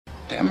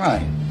Damn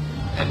right.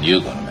 And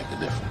you're gonna make a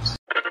difference.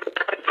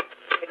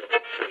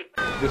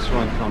 This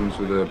one comes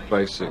with a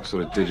basic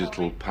sort of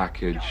digital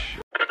package.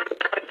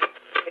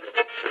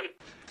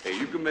 Hey,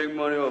 you can make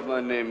money off my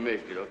name,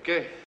 make it,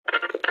 okay?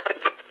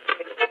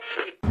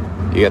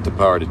 You got the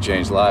power to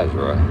change lives,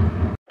 Roy.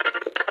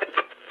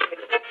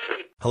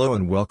 Hello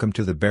and welcome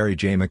to the Barry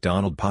J.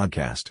 McDonald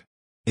Podcast.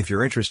 If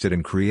you're interested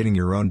in creating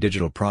your own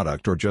digital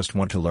product or just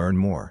want to learn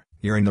more,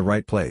 you're in the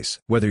right place.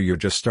 Whether you're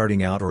just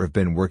starting out or have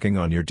been working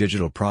on your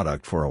digital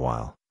product for a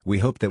while, we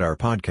hope that our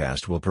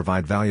podcast will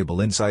provide valuable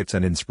insights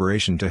and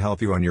inspiration to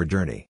help you on your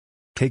journey.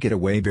 Take it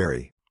away,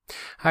 Barry.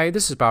 Hi,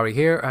 this is Barry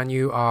here, and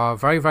you are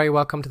very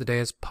welcome to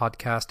today's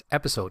podcast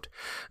episode.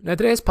 Now,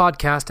 today's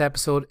podcast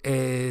episode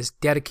is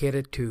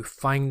dedicated to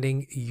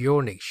finding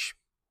your niche.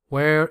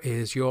 Where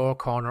is your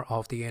corner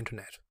of the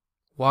internet?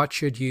 What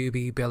should you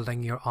be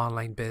building your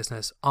online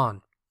business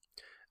on?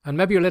 And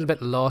maybe you're a little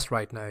bit lost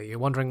right now. You're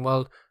wondering,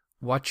 well,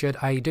 what should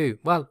I do?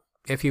 Well,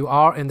 if you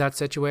are in that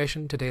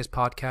situation, today's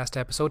podcast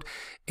episode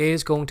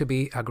is going to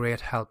be a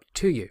great help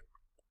to you.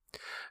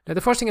 Now,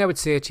 the first thing I would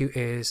say to you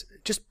is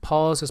just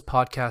pause this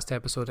podcast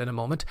episode in a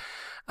moment,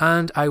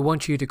 and I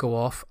want you to go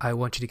off. I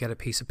want you to get a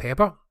piece of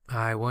paper.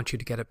 I want you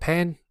to get a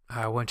pen.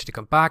 I want you to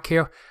come back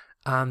here,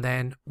 and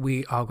then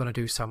we are going to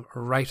do some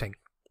writing.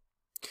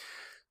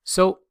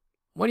 So,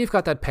 when you've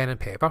got that pen and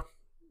paper,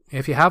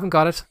 if you haven't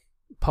got it,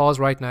 pause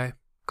right now,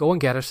 go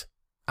and get it,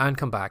 and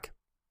come back.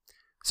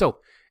 So,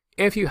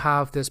 if you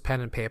have this pen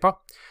and paper,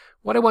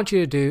 what I want you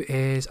to do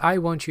is I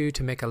want you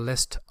to make a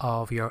list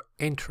of your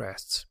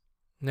interests.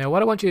 Now,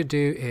 what I want you to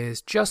do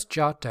is just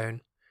jot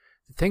down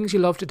the things you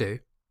love to do,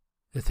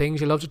 the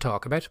things you love to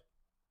talk about,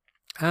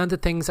 and the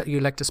things that you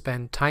like to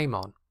spend time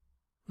on.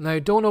 Now,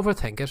 don't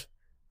overthink it.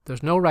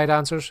 There's no right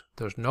answers.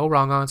 There's no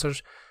wrong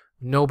answers.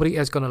 Nobody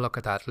is going to look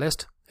at that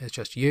list. It's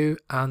just you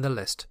and the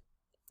list.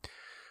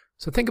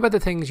 So think about the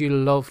things you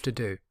love to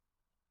do.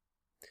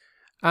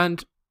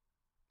 And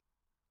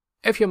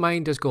if your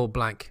mind does go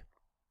blank,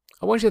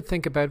 I want you to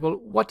think about, well,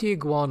 what do you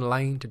go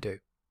online to do?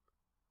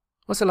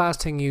 What's the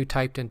last thing you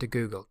typed into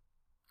Google?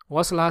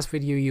 What's the last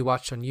video you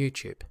watched on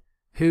YouTube?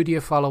 Who do you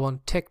follow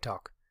on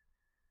TikTok?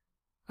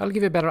 That'll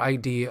give you a better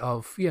idea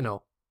of,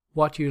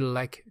 what you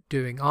like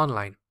doing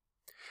online.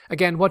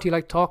 Again, what do you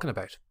like talking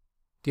about?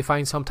 Do you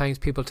find sometimes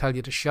people tell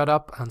you to shut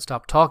up and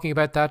stop talking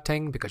about that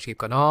thing because you've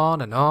gone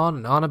on and on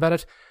and on about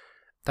it?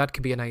 That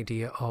could be an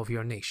idea of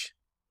your niche.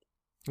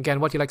 Again,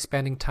 what do you like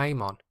spending time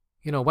on?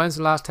 When's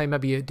the last time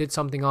maybe you did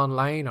something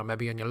online or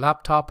maybe on your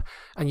laptop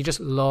and you just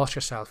lost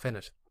yourself in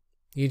it?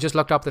 You just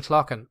looked up the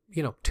clock and,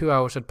 2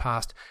 hours had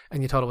passed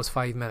and you thought it was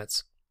 5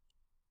 minutes.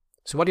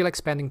 So what do you like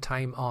spending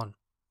time on?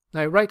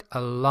 Now write a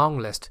long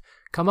list.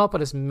 Come up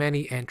with as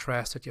many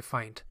interests that you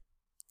find.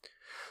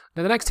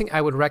 Now the next thing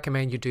I would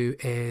recommend you do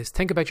is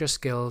think about your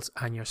skills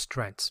and your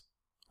strengths.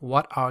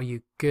 What are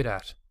you good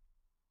at?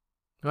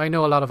 Now I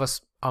know a lot of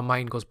us, our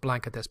mind goes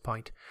blank at this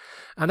point.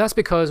 And that's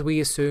because we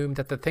assume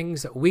that the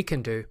things that we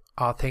can do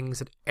are things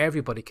that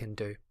everybody can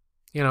do.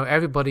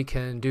 Everybody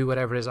can do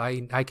whatever it is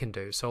I can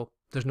do. So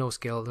there's no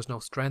skill, there's no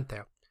strength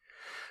there.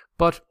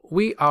 But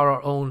we are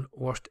our own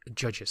worst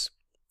judges.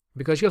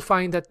 Because you'll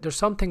find that there's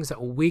some things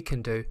that we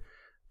can do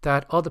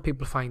that other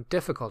people find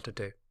difficult to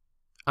do.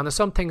 And there's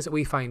some things that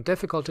we find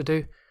difficult to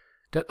do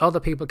that other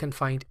people can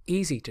find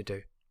easy to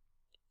do.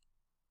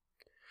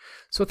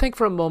 So think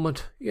for a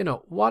moment,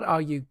 what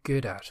are you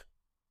good at?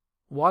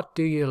 What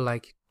do you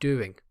like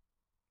doing?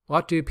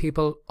 What do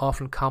people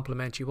often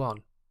compliment you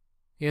on?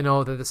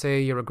 That they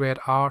say you're a great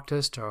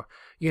artist, or,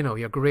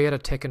 you're great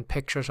at taking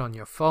pictures on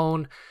your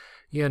phone.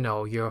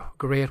 You're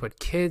great with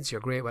kids,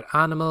 you're great with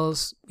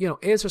animals.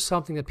 Is there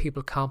something that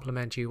people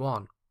compliment you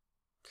on?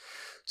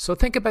 So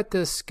think about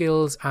the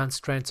skills and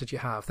strengths that you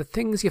have, the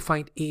things you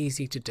find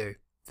easy to do,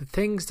 the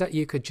things that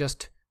you could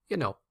just,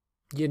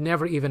 you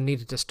never even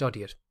needed to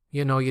study it.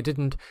 You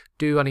didn't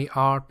do any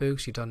art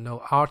books, you done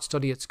no art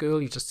study at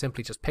school, you just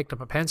simply picked up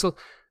a pencil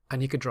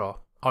and you could draw,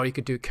 or you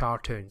could do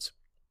cartoons.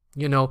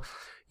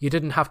 You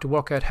didn't have to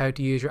work out how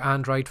to use your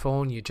Android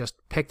phone, you just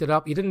picked it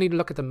up. You didn't even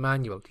look at the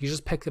manual, you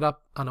just picked it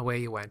up and away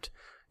you went.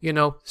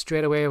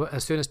 Straight away,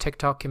 as soon as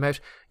TikTok came out,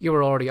 you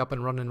were already up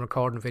and running,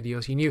 recording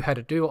videos. You knew how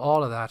to do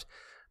all of that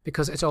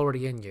because it's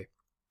already in you.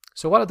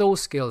 So what are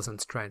those skills and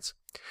strengths?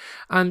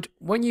 And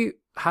when you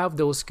have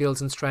those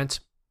skills and strengths,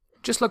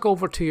 just look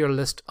over to your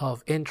list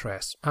of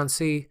interests and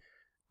see,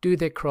 do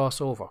they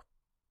cross over?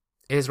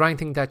 Is there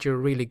anything that you're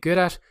really good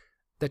at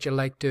that you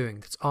like doing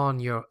that's on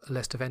your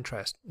list of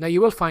interests? Now,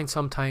 you will find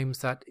sometimes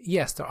that,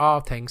 yes, there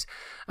are things,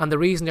 and the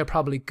reason you're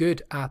probably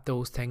good at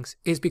those things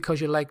is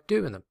because you like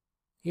doing them.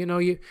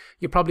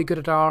 You're probably good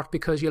at art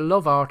because you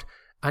love art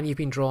and you've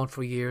been drawn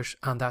for years,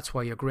 and that's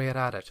why you're great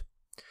at it.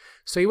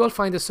 So you will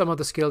find that some of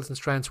the skills and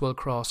strengths will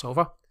cross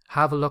over.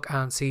 Have a look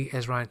and see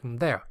is there anything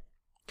there.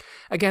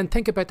 Again,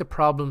 think about the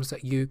problems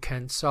that you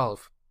can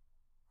solve.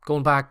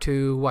 Going back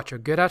to what you're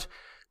good at,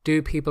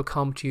 do people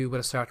come to you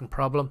with a certain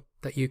problem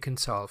that you can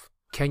solve?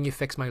 Can you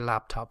fix my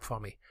laptop for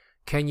me?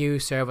 Can you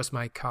service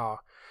my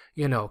car?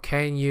 You know,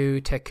 can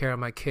you take care of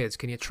my kids?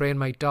 Can you train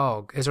my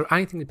dog? Is there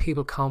anything that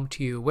people come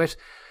to you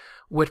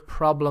with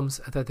problems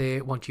that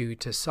they want you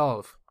to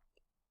solve?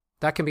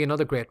 That can be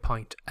another great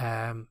point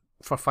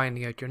for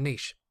finding out your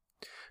niche.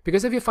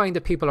 Because if you find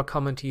that people are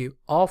coming to you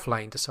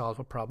offline to solve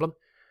a problem,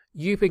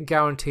 you've been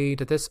guaranteed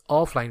that this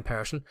offline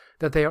person,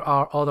 that there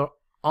are other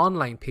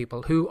online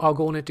people who are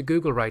going into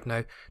Google right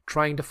now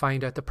trying to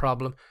find out the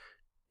problem,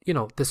 you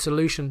know, the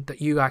solution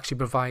that you actually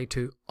provide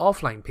to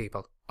offline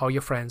people or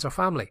your friends or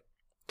family.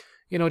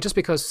 You know, just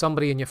because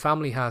somebody in your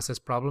family has this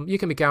problem, you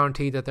can be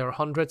guaranteed that there are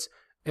hundreds,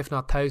 if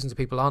not thousands of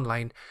people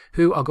online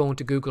who are going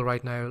to Google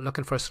right now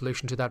looking for a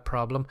solution to that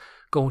problem,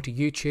 going to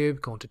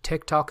YouTube, going to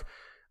TikTok,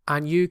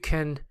 and you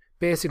can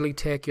basically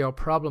take your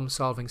problem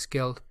solving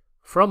skill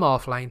from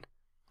offline,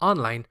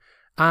 online,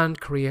 and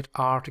create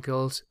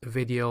articles,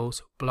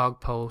 videos,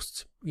 blog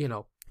posts, you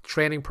know,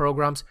 training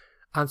programs,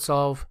 and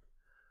solve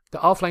the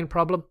offline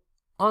problem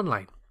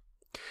online.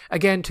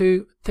 Again,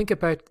 to think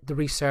about the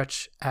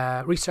research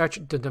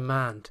the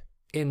demand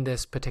in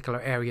this particular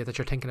area that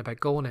you're thinking about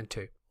going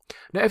into.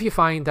 Now, if you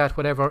find that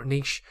whatever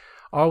niche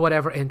or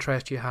whatever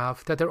interest you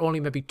have, that there are only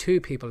maybe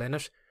 2 people in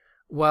it,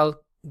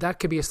 well, that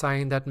could be a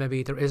sign that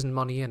maybe there isn't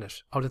money in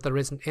it or that there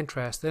isn't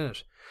interest in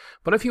it.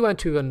 But if you went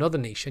to another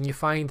niche and you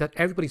find that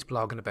everybody's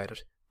blogging about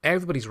it,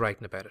 everybody's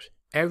writing about it,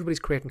 everybody's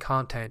creating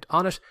content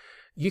on it,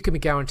 you can be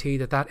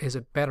guaranteed that that is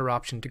a better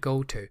option to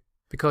go to.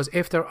 Because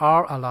if there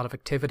are a lot of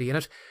activity in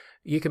it,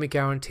 you can be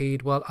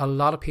guaranteed, well, a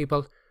lot of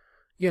people,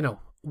 you know,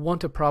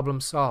 want a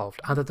problem solved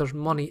and that there's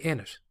money in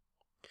it.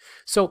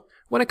 So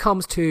when it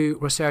comes to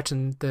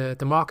researching the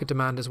market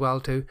demand as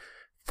well too,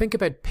 think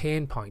about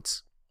pain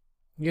points.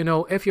 You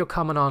know, if you're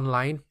coming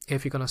online,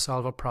 if you're going to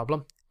solve a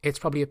problem, it's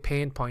probably a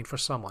pain point for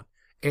someone.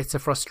 It's a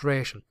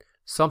frustration,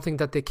 something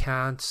that they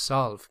can't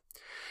solve.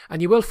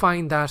 And you will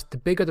find that the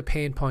bigger the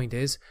pain point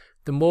is,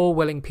 the more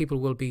willing people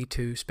will be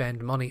to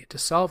spend money to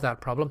solve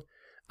that problem.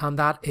 And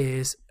that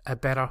is a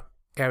better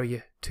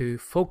area to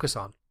focus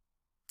on.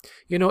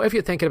 You know, if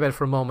you're thinking about it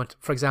for a moment,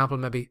 for example,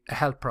 maybe a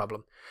health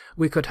problem,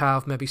 we could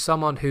have maybe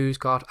someone who's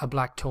got a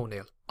black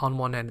toenail on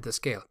one end of the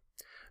scale.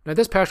 Now,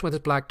 this person with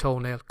this black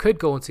toenail could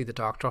go and see the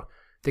doctor.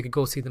 They could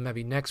go see them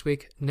maybe next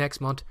week, next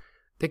month.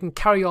 They can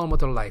carry on with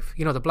their life.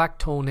 You know, the black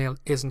toenail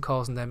isn't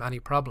causing them any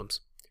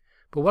problems.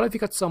 But what if you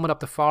got someone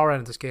up the far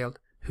end of the scale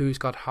who's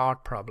got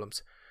heart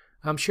problems?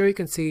 I'm sure you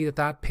can see that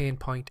that pain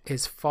point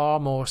is far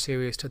more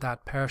serious to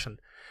that person.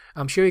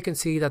 I'm sure you can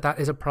see that that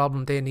is a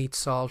problem they need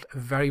solved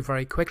very,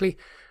 very quickly.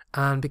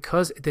 And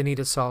because they need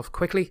it solved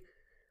quickly,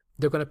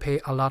 they're going to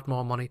pay a lot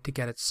more money to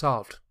get it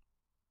solved.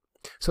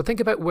 So think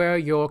about where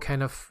your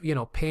kind of, you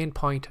know, pain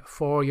point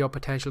for your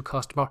potential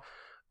customer,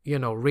 you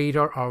know,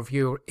 reader or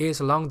viewer is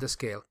along the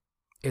scale.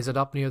 Is it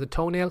up near the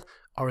toenail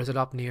or is it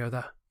up near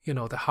the, you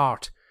know, the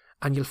heart?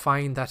 And you'll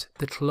find that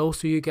the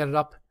closer you get it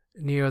up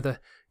near the,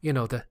 you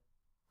know, the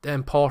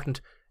important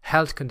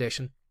health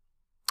condition,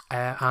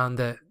 and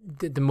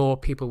the more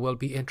people will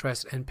be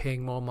interested in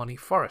paying more money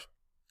for it.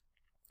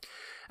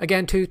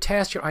 Again, to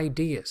test your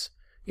ideas,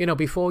 you know,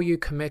 before you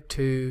commit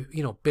to,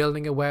 you know,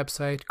 building a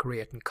website,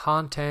 creating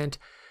content,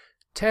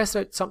 test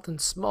out something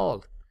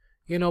small.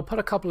 You know, put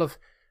a couple of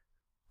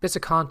bits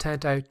of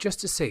content out just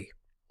to see.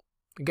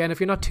 Again, if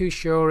you're not too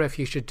sure if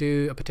you should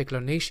do a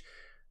particular niche,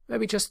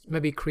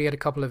 maybe create a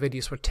couple of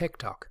videos for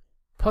TikTok.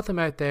 Put them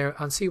out there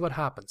and see what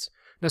happens.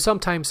 Now,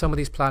 sometimes some of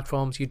these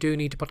platforms, you do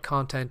need to put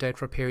content out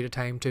for a period of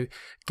time to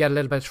get a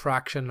little bit of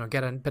traction or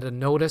get a bit of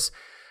notice.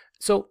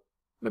 So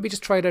maybe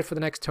just try it out for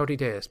the next 30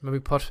 days. Maybe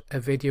put a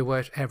video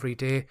out every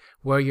day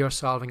where you're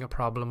solving a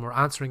problem or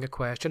answering a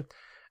question,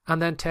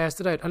 and then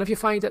test it out. And if you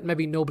find that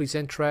maybe nobody's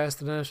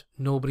interested in it,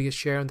 nobody is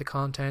sharing the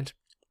content,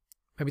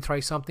 maybe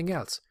try something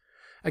else.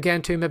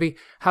 Again, to maybe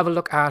have a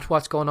look at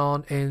what's going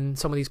on in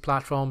some of these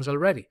platforms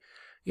already.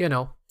 You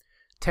know,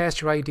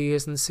 test your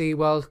ideas and see,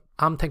 well,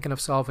 I'm thinking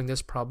of solving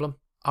this problem.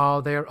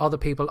 Are there other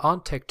people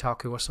on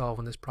TikTok who are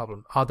solving this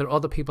problem? Are there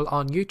other people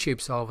on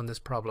YouTube solving this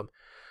problem?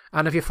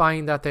 And if you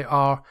find that there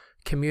are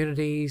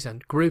communities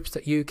and groups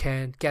that you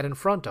can get in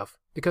front of,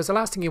 because the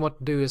last thing you want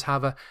to do is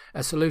have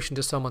a solution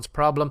to someone's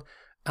problem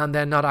and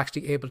then not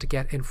actually able to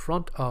get in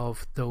front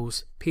of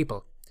those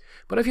people.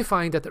 But if you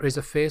find that there is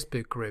a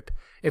Facebook group,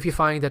 if you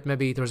find that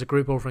maybe there's a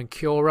group over in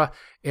Quora,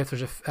 if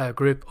there's a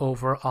group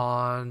over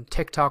on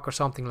TikTok or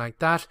something like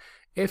that,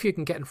 if you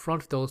can get in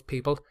front of those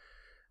people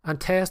and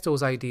test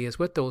those ideas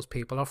with those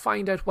people or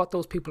find out what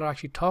those people are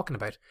actually talking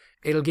about,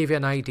 it'll give you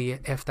an idea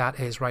if that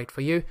is right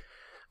for you.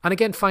 And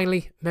again,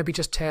 finally, maybe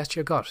just test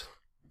your gut.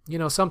 You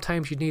know,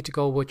 sometimes you need to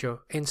go with your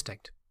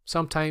instinct.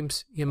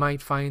 Sometimes you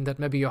might find that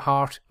maybe your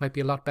heart might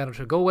be a lot better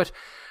to go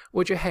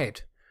with your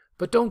head.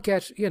 But don't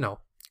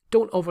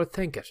don't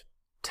overthink it.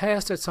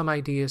 Test out some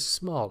ideas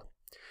small.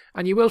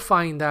 And you will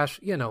find that,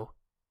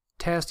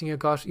 testing your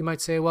gut, you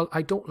might say, well,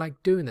 I don't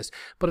like doing this.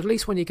 But at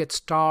least when you get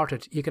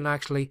started, you can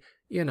actually,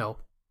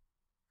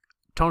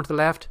 turn to the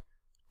left,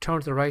 turn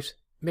to the right,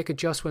 make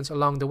adjustments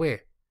along the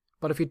way.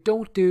 But if you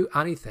don't do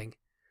anything,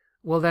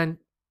 well then,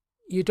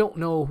 you don't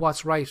know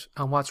what's right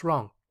and what's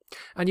wrong.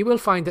 And you will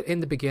find that in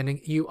the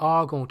beginning, you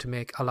are going to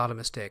make a lot of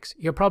mistakes.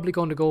 You're probably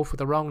going to go for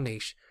the wrong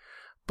niche.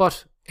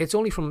 But it's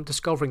only from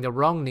discovering the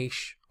wrong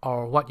niche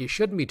or what you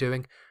shouldn't be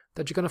doing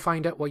that you're going to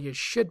find out what you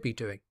should be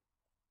doing.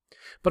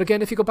 But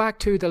again, if you go back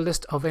to the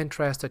list of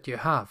interests that you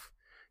have,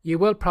 you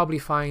will probably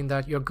find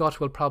that your gut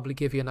will probably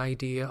give you an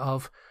idea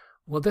of,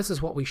 well, this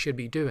is what we should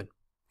be doing.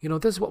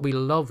 This is what we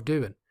love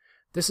doing.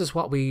 This is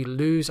what we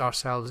lose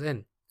ourselves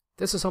in.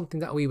 This is something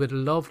that we would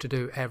love to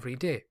do every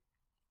day.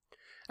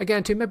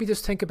 Again, to maybe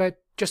just think about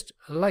just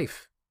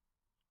life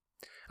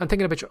and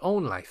thinking about your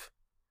own life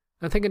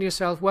and thinking to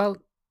yourself, well,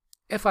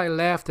 if I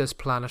left this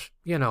planet,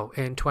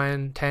 in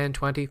 10,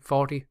 20,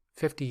 40,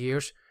 50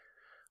 years,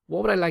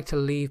 what would I like to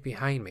leave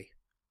behind me?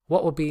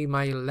 What would be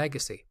my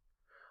legacy?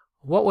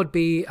 What would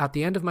be, at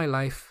the end of my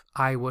life,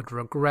 I would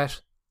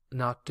regret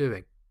not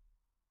doing?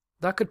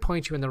 That could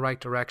point you in the right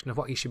direction of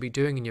what you should be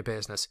doing in your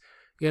business.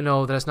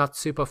 That it's not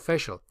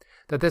superficial,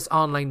 that this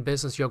online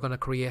business you're going to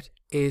create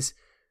is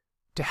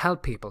to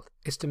help people.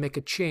 It's to make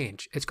a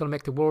change. It's going to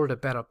make the world a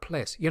better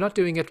place. You're not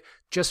doing it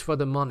just for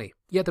the money.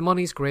 Yeah, the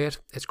money's great.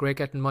 It's great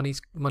getting money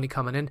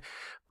coming in.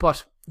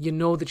 But you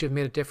know that you've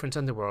made a difference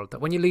in the world.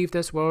 That when you leave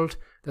this world,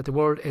 that the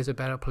world is a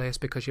better place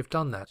because you've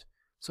done that.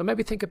 So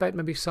maybe think about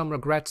maybe some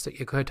regrets that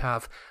you could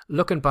have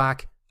looking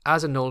back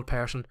as an old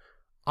person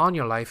on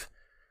your life.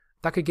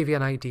 That could give you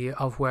an idea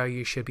of where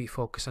you should be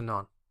focusing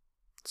on.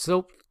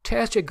 So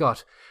test your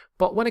gut.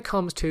 But when it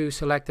comes to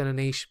selecting a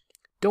niche,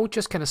 don't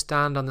just kind of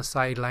stand on the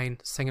sideline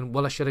singing,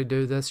 well, should I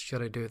do this?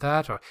 Should I do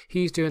that? Or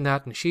he's doing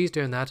that and she's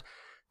doing that.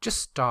 Just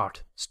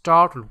start.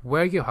 Start with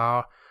where you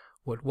are,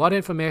 with what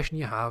information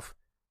you have,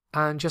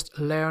 and just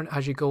learn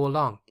as you go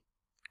along.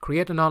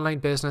 Create an online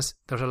business.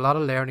 There's a lot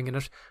of learning in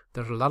it.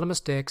 There's a lot of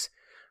mistakes.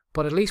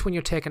 But at least when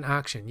you're taking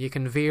action, you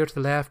can veer to the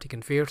left, you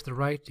can veer to the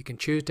right, you can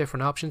choose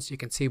different options, you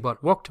can see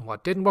what worked and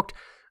what didn't work,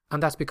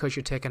 and that's because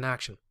you're taking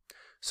action.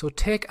 So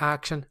take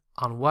action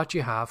on what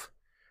you have,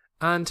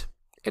 and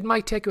it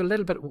might take you a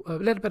little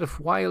bit of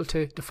while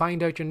to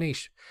find out your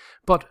niche,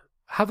 but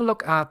have a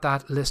look at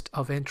that list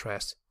of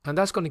interests, and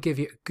that's going to give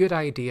you a good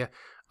idea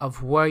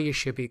of where you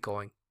should be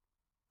going.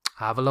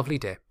 Have a lovely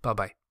day.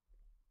 Bye-bye.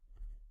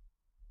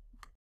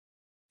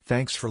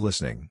 Thanks for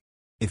listening.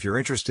 If you're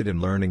interested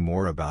in learning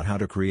more about how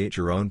to create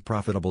your own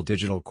profitable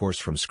digital course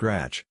from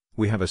scratch,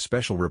 we have a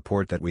special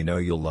report that we know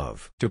you'll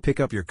love. To pick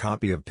up your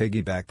copy of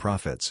Piggyback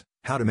Profits,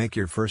 How to Make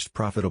Your First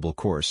Profitable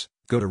Course,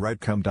 go to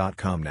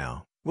writecome.com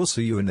now. We'll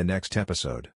see you in the next episode.